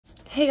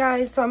Hey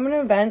guys, so I'm going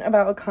to vent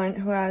about a cunt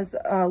who has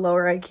a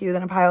lower IQ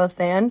than a pile of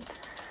sand.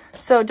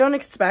 So don't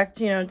expect,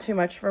 too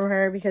much from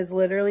her, because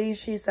literally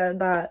she said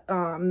that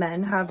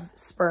men have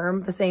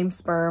the same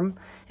sperm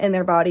in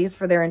their bodies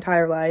for their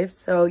entire lives.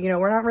 So,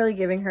 we're not really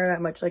giving her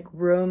that much,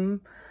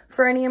 room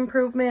for any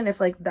improvement if,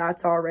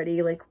 that's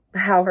already,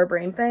 how her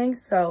brain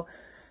thinks. So,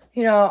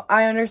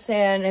 I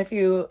understand if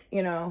you,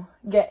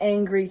 get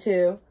angry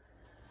too.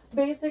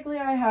 Basically,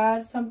 I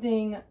had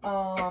something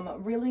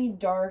really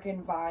dark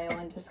and vile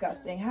and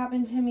disgusting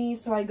happen to me.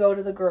 So I go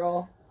to the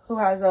girl who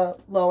has a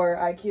lower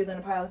IQ than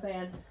a pile of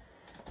sand,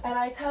 and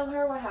I tell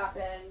her what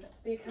happened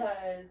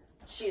because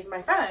she's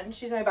my friend.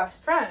 She's my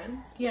best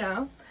friend,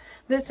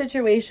 This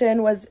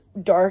situation was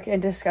dark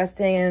and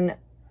disgusting, and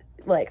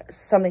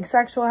something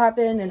sexual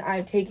happened, and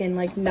I've taken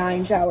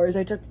 9 showers.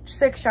 I took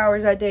 6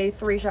 showers that day,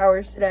 3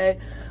 showers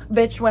today.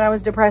 Bitch, when I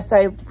was depressed,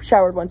 I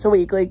showered once a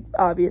week.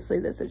 Obviously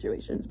this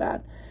situation's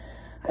bad.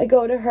 I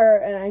go to her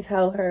and I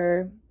tell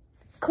her,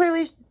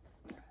 clearly,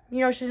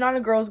 she's not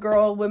a girl's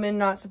girl, women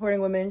not supporting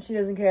women. She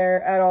doesn't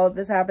care at all if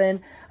this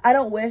happened. I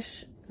don't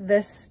wish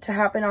this to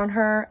happen on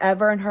her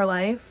ever in her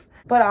life.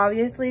 But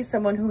obviously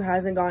someone who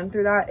hasn't gone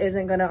through that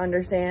isn't going to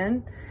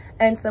understand.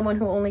 And someone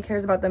who only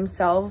cares about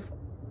themselves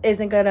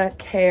isn't going to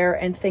care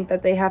and think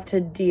that they have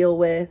to deal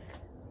with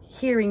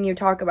hearing you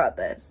talk about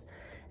this.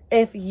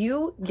 If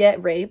you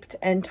get raped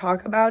and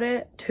talk about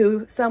it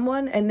to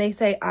someone and they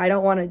say, I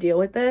don't want to deal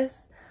with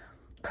this,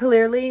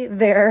 clearly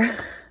there's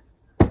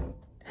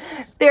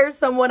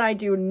someone I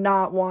do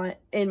not want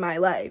in my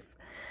life.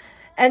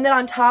 And then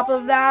on top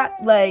of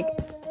that,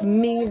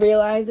 me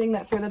realizing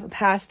that for the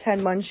past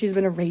 10 months she's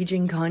been a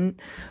raging cunt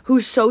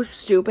who's so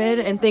stupid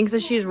and thinks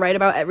that she's right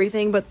about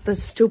everything, but the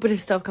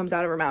stupidest stuff comes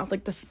out of her mouth,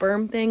 the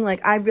sperm thing.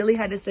 I really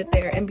had to sit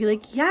there and be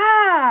like,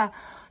 yeah,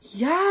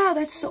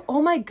 that's so,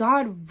 oh my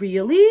god,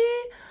 really?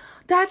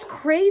 That's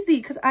crazy,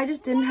 because I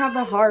just didn't have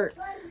the heart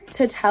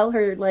to tell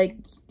her,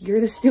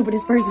 you're the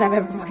stupidest person I've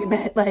ever fucking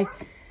met,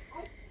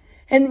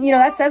 and,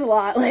 that says a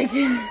lot.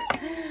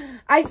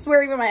 I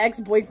swear even my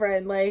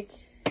ex-boyfriend,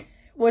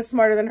 was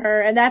smarter than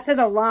her, and that says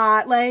a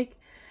lot,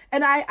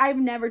 and I've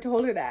never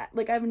told her that.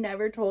 I've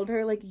never told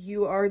her,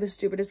 you are the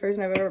stupidest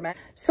person I've ever met.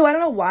 So I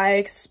don't know why I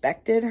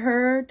expected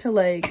her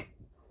to,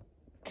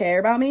 care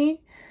about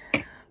me.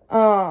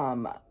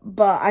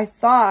 But I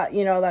thought,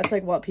 that's,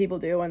 what people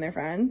do when they're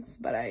friends.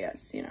 But I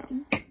guess,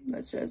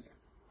 that's just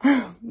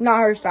not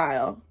her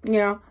style,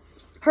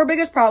 Her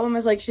biggest problem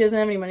is, she doesn't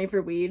have any money for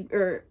weed,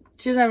 or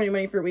she doesn't have any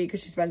money for weed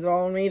because she spends it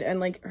all on weed,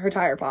 and, her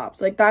tire pops.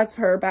 That's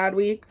her bad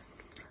week.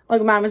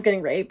 Mom was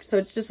getting raped, so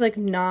it's just,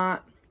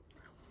 not,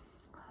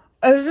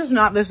 it's just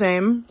not the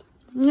same,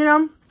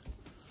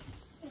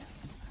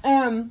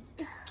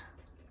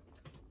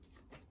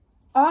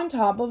 on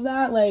top of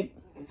that,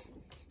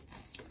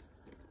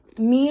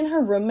 me and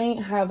her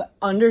roommate have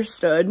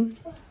understood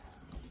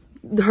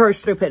her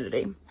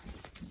stupidity.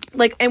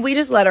 And we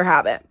just let her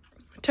have it.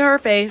 To her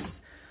face,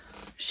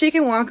 she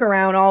can walk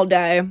around all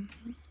day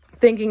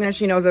thinking that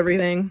she knows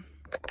everything.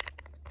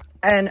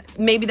 And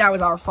maybe that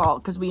was our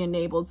fault because we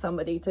enabled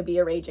somebody to be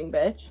a raging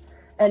bitch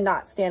and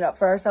not stand up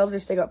for ourselves or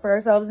stick up for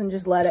ourselves and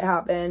just let it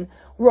happen,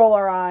 roll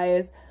our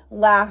eyes,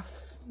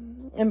 laugh,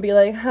 and be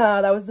like,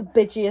 huh, that was the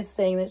bitchiest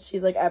thing that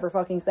she's, ever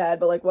fucking said,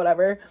 but,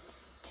 whatever.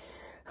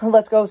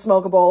 Let's go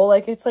smoke a bowl.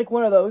 It's,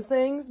 one of those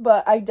things,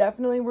 but I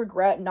definitely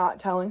regret not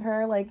telling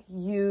her,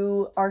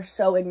 you are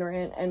so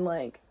ignorant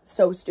and,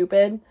 so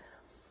stupid.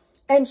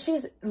 And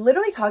she's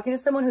literally talking to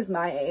someone who's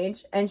my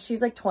age, and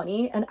she's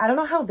 20, and I don't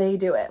know how they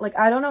do it.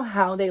 I don't know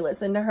how they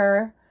listen to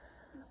her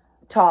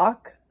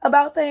talk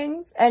about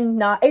things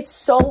and it's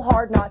so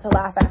hard not to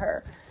laugh at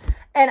her.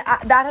 And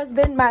that has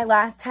been my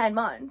last 10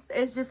 months.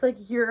 It's just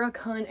you're a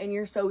cunt and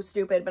you're so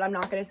stupid, but I'm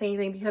not going to say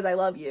anything because I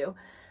love you.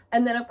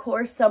 And then, of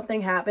course,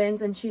 something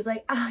happens, and she's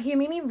like, you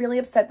made me really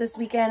upset this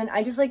weekend, and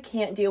I just,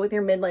 can't deal with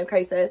your midlife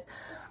crisis.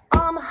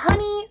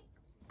 Honey,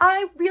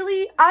 I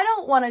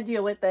don't want to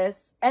deal with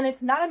this. And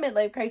it's not a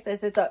midlife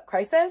crisis, it's a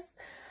crisis.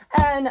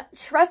 And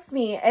trust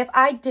me, if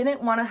I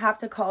didn't want to have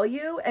to call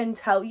you and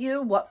tell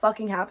you what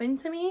fucking happened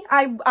to me,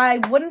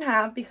 I wouldn't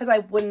have, because I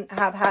wouldn't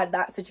have had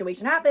that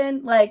situation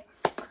happen.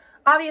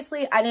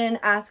 Obviously, I didn't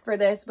ask for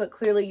this, but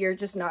clearly you're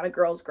just not a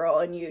girl's girl,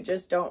 and you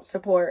just don't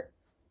support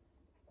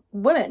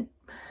women.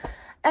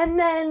 And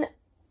then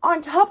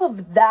on top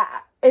of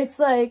that, it's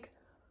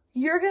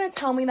you're gonna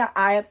tell me that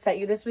I upset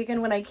you this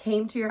weekend when I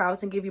came to your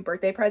house and gave you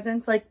birthday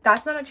presents.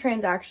 That's not a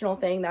transactional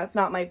thing. That's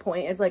not my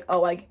point. It's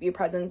oh, I give you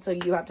presents, so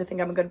you have to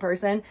think I'm a good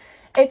person.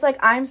 It's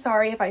I'm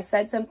sorry if I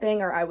said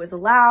something, or I was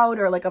loud,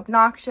 or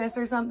obnoxious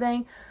or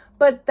something,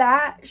 but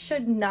that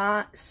should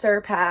not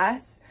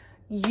surpass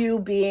you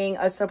being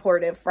a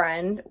supportive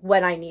friend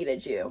when I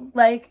needed you.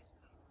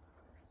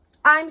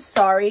 I'm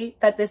sorry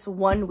that this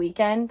one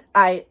weekend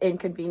I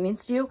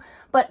inconvenienced you,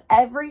 but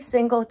every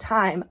single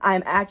time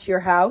I'm at your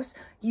house,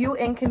 you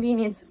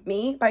inconvenience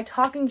me by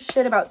talking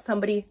shit about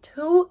somebody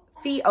 2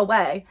 feet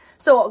away.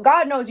 So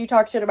God knows you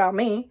talk shit about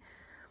me.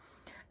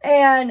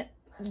 And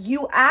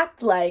you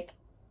act like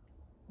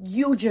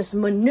you just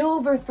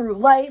maneuver through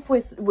life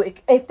with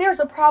if there's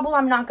a problem,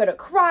 I'm not gonna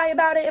cry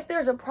about it. If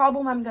there's a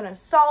problem, I'm gonna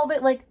solve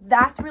it. Like,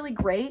 that's really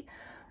great.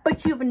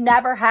 But you've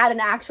never had an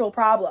actual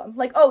problem.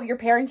 Like, oh, your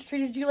parents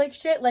treated you like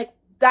shit. Like,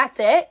 that's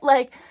it.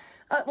 Like,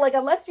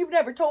 unless you've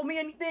never told me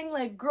anything,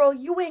 like, girl,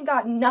 you ain't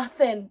got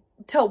nothing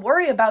to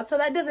worry about. So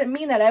that doesn't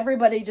mean that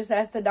everybody just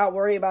has to not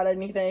worry about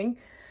anything.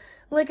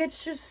 Like,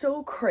 it's just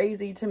so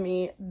crazy to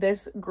me,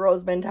 this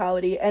girl's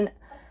mentality. And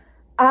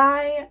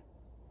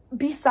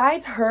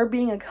besides her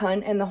being a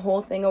cunt and the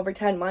whole thing over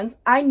 10 months,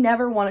 I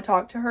never want to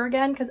talk to her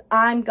again because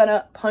I'm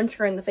gonna punch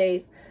her in the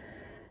face.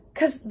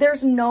 Because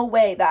there's no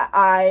way that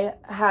I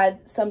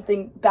had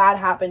something bad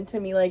happen to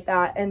me like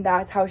that and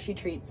that's how she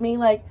treats me.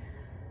 Like,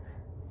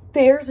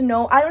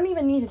 I don't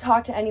even need to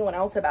talk to anyone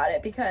else about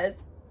it because,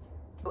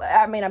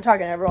 I mean, I'm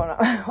talking to everyone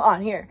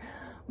on here.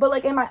 But,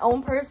 like, in my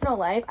own personal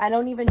life, I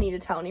don't even need to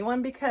tell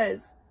anyone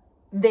because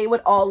they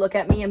would all look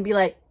at me and be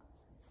like,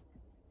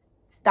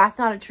 that's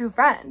not a true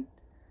friend.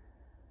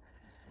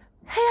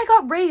 Hey, I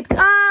got raped.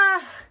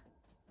 I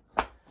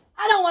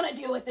don't want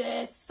to deal with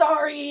this.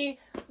 Sorry.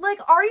 Like,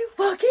 are you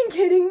fucking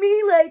kidding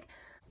me? Like,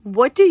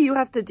 what do you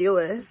have to deal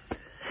with?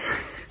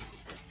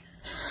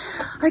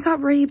 I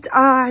got raped.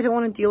 I don't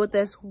want to deal with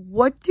this.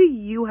 What do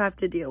you have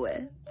to deal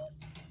with?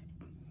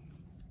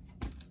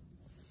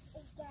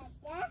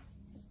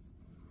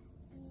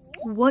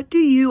 What do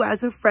you,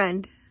 as a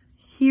friend,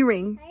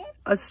 hearing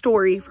a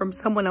story from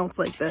someone else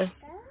like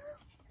this,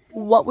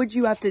 what would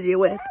you have to deal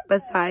with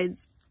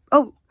besides,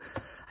 oh,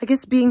 I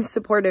guess being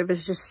supportive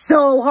is just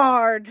so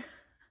hard.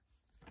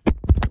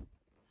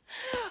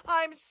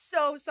 I'm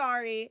so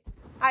sorry.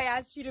 I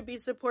asked you to be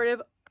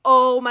supportive.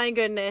 Oh my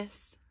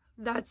goodness.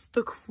 That's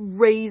the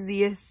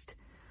craziest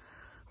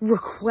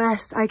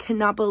request. I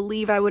cannot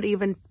believe I would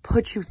even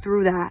put you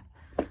through that.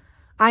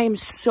 I am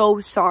so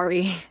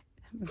sorry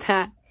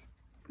that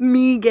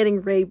me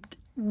getting raped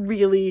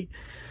really,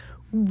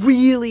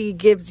 really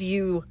gives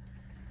you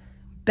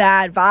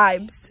bad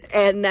vibes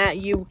and that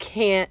you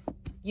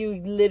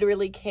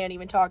literally can't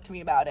even talk to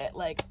me about it.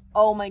 Like,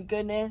 oh my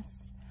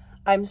goodness.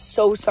 I'm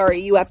so sorry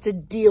you have to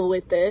deal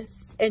with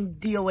this and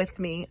deal with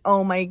me.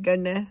 Oh my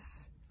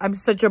goodness. I'm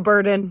such a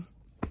burden.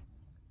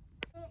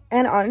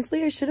 And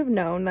honestly, I should have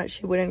known that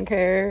she wouldn't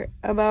care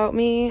about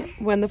me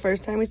when the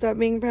first time we stopped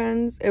being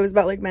friends. It was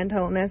about, like, mental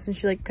illness and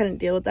she, like, couldn't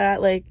deal with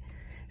that. Like,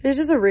 there's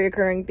just a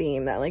reoccurring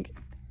theme that, like,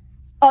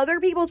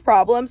 other people's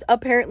problems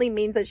apparently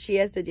means that she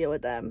has to deal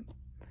with them.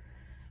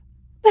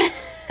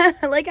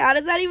 Like, how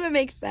does that even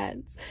make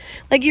sense?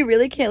 Like, you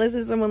really can't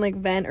listen to someone, like,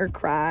 vent or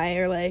cry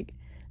or, like,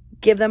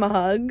 give them a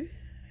hug,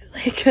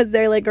 like, because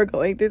they're, like, are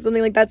going through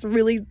something. Like, that's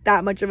really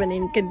that much of an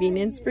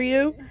inconvenience for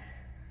you.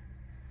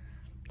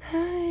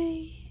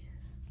 Hi.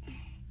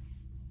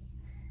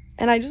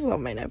 And I just love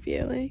my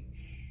nephew. Like,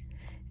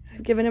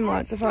 I've given him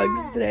lots of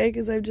hugs today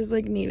because I've just,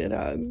 like, needed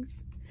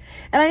hugs.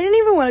 And I didn't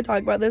even want to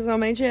talk about this on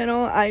my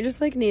channel. I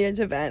just, like, needed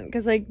to vent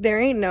because, like, there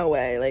ain't no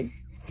way, like,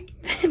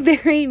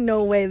 there ain't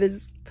no way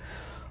this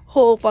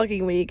whole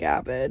fucking week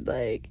happened.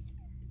 Like,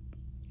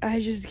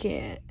 I just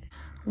can't.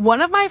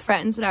 One of my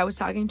friends that I was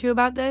talking to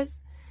about this,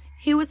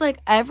 he was like,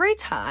 every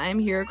time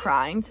you're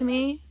crying to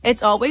me,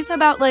 it's always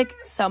about, like,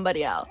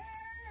 somebody else.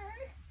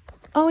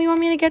 Oh, you want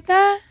me to get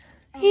that?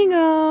 Here you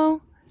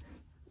go.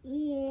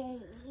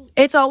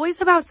 It's always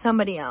about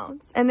somebody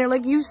else. And they're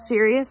like, you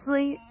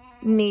seriously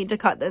need to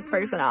cut this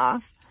person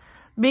off.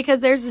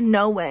 Because there's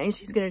no way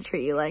she's going to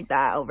treat you like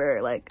that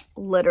over, like,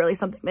 literally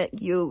something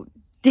that you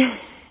did.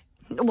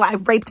 Well, I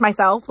raped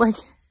myself. Like,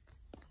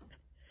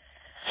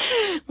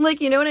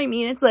 you know what I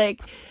mean? It's like,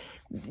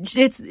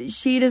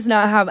 she does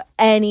not have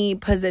any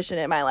position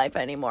in my life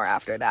anymore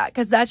after that.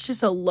 Because that's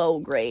just a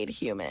low-grade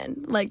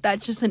human. Like,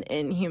 that's just an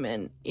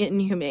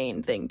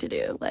inhumane thing to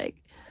do. Like,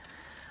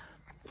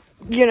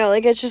 you know,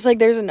 like, it's just like,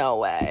 there's no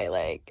way.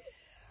 Like,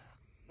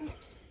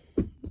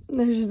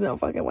 there's just no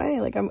fucking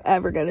way. Like, I'm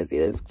ever gonna see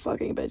this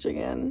fucking bitch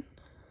again.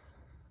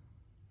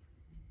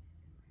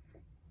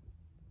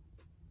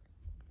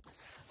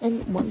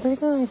 And one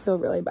person I feel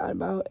really bad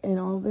about in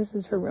all of this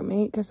is her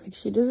roommate. Because, like,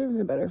 she deserves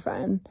a better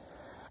friend.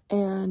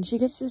 And she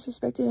gets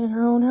disrespected in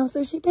her own house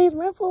that she pays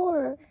rent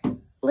for.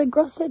 Like,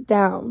 girl, sit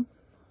down.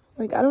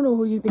 Like, I don't know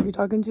who you think you're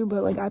talking to.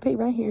 But, like, I pay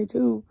rent here,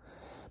 too.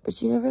 But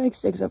she never, like,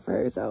 sticks up for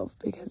herself.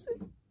 Because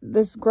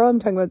this girl I'm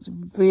talking about, it's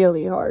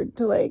really hard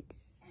to, like,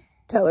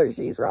 tell her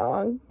she's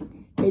wrong.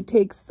 It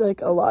takes,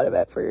 like, a lot of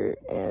effort.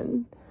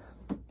 And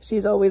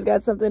she's always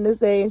got something to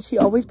say. And she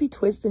always be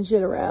twisting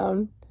shit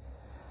around.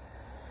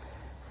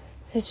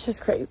 It's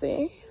just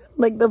crazy.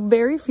 Like, the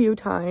very few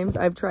times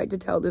I've tried to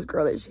tell this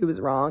girl that she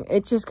was wrong,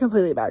 it just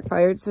completely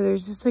backfired. So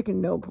there's just, like,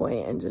 no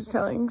point in just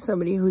telling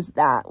somebody who's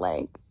that,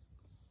 like,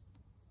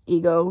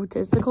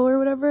 egotistical or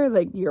whatever,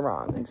 like, you're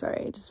wrong. Like,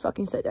 sorry, just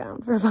fucking sit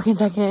down for a fucking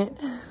second.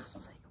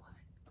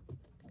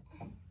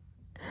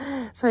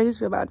 So I just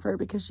feel bad for her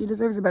because she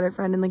deserves a better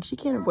friend. And, like, she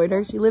can't avoid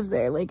her. She lives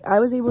there. Like, I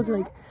was able to,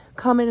 like,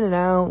 come in and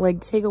out,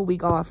 like, take a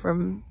week off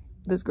from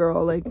this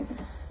girl. Like,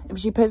 if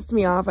she pissed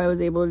me off, I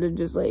was able to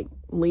just, like,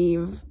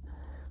 leave.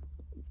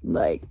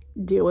 like,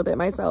 deal with it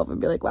myself and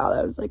be like, wow,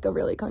 that was, like, a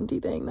really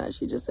cunty thing that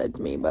she just said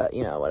to me, but,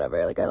 you know,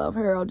 whatever. Like, I love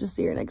her. I'll just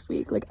see her next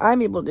week. Like,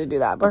 I'm able to do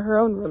that, but her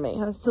own roommate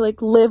has to,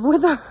 like, live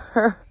with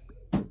her.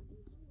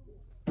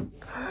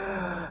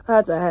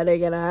 That's a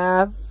headache and a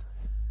half.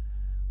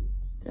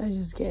 I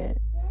just can't.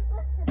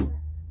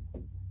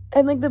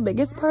 And, like, the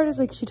biggest part is,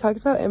 like, she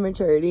talks about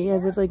immaturity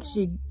as if, like,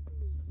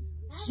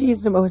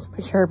 she's the most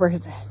mature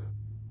person.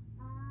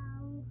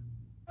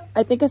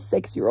 I think a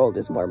 6-year-old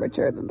is more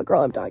mature than the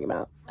girl I'm talking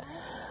about.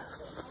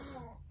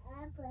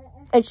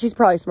 And she's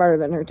probably smarter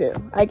than her, too.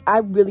 I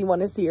really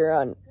want to see her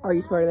on Are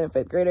You Smarter Than a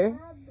 5th Grader?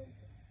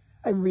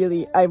 I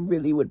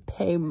really would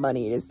pay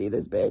money to see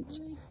this bitch.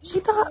 She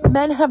thought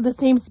men have the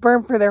same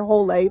sperm for their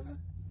whole life.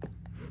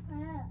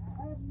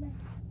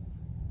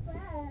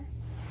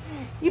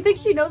 You think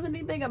she knows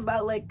anything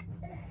about, like,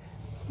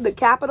 the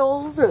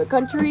capitals or the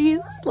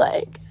countries?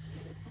 Like,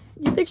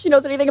 you think she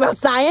knows anything about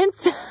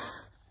science?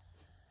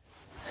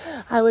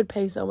 I would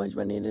pay so much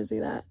money to see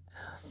that.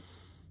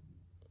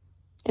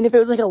 And if it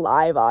was, like, a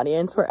live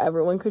audience where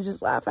everyone could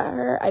just laugh at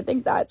her, I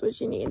think that's what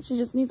she needs. She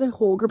just needs a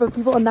whole group of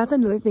people. And that's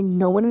another thing.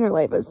 No one in her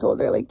life has told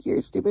her, like,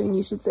 you're stupid and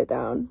you should sit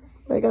down.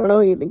 Like, I don't know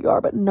who you think you are,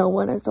 but no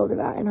one has told her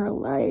that in her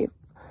life.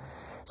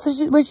 So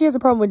when she has a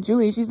problem with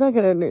Julie, she's not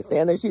going to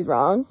understand that she's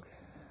wrong.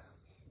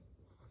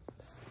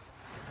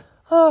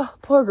 Oh,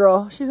 poor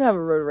girl. She's going to have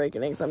a rude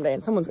awakening someday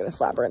and someone's going to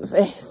slap her in the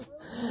face.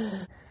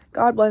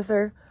 God bless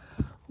her.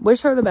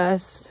 Wish her the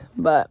best,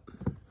 but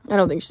I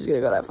don't think she's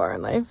going to go that far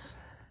in life.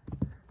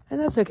 And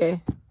that's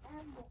okay.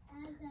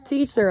 To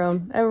each their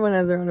own. Everyone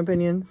has their own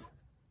opinions.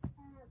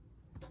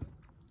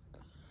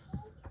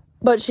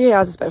 But she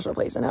has a special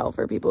place in hell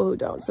for people who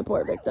don't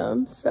support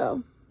victims,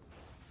 so.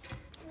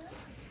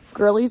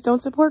 Girlies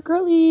don't support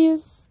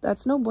girlies.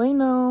 That's no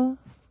bueno.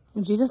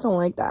 And Jesus don't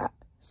like that,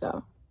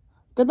 so.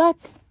 Good luck.